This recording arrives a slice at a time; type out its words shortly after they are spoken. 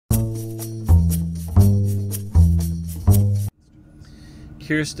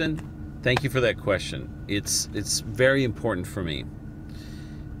Kirsten, thank you for that question. It's very important for me.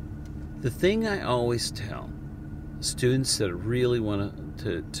 The thing I always tell students that really want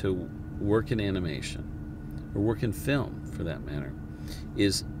to work in animation, or work in film for that matter,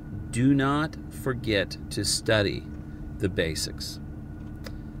 is do not forget to study the basics.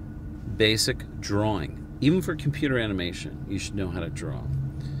 Basic drawing. Even for computer animation, you should know how to draw.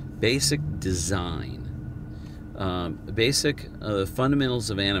 Basic design. Basic fundamentals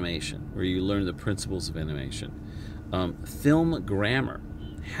of animation, where you learn the principles of animation. Film grammar.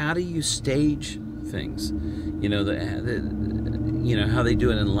 How do you stage things? You know, you know how they do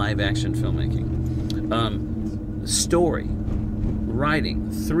it in live action filmmaking. Story, writing,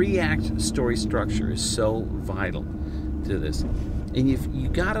 3-act story structure is so vital to this. And you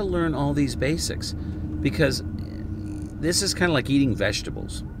got to learn all these basics, because this is kind of like eating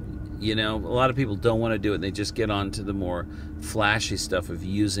vegetables. You know, a lot of people don't want to do it. They just get on to the more flashy stuff of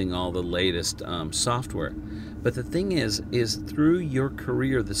using all the latest software. But the thing is through your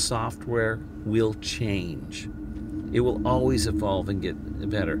career, the software will change. It will always evolve and get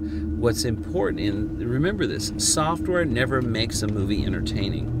better. What's important, and remember this, software never makes a movie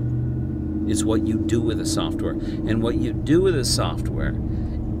entertaining. It's what you do with the software. And what you do with the software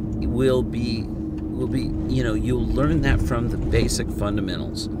will be, you know, you'll learn that from the basic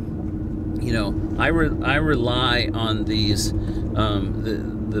fundamentals. You know, I rely on these,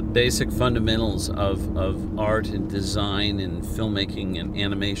 the basic fundamentals of art and design and filmmaking and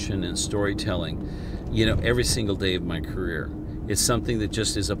animation and storytelling, you know, every single day of my career. It's something that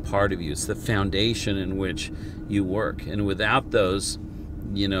just is a part of you. It's the foundation in which you work. And without those,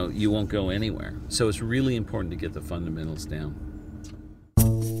 you know, you won't go anywhere. So it's really important to get the fundamentals down.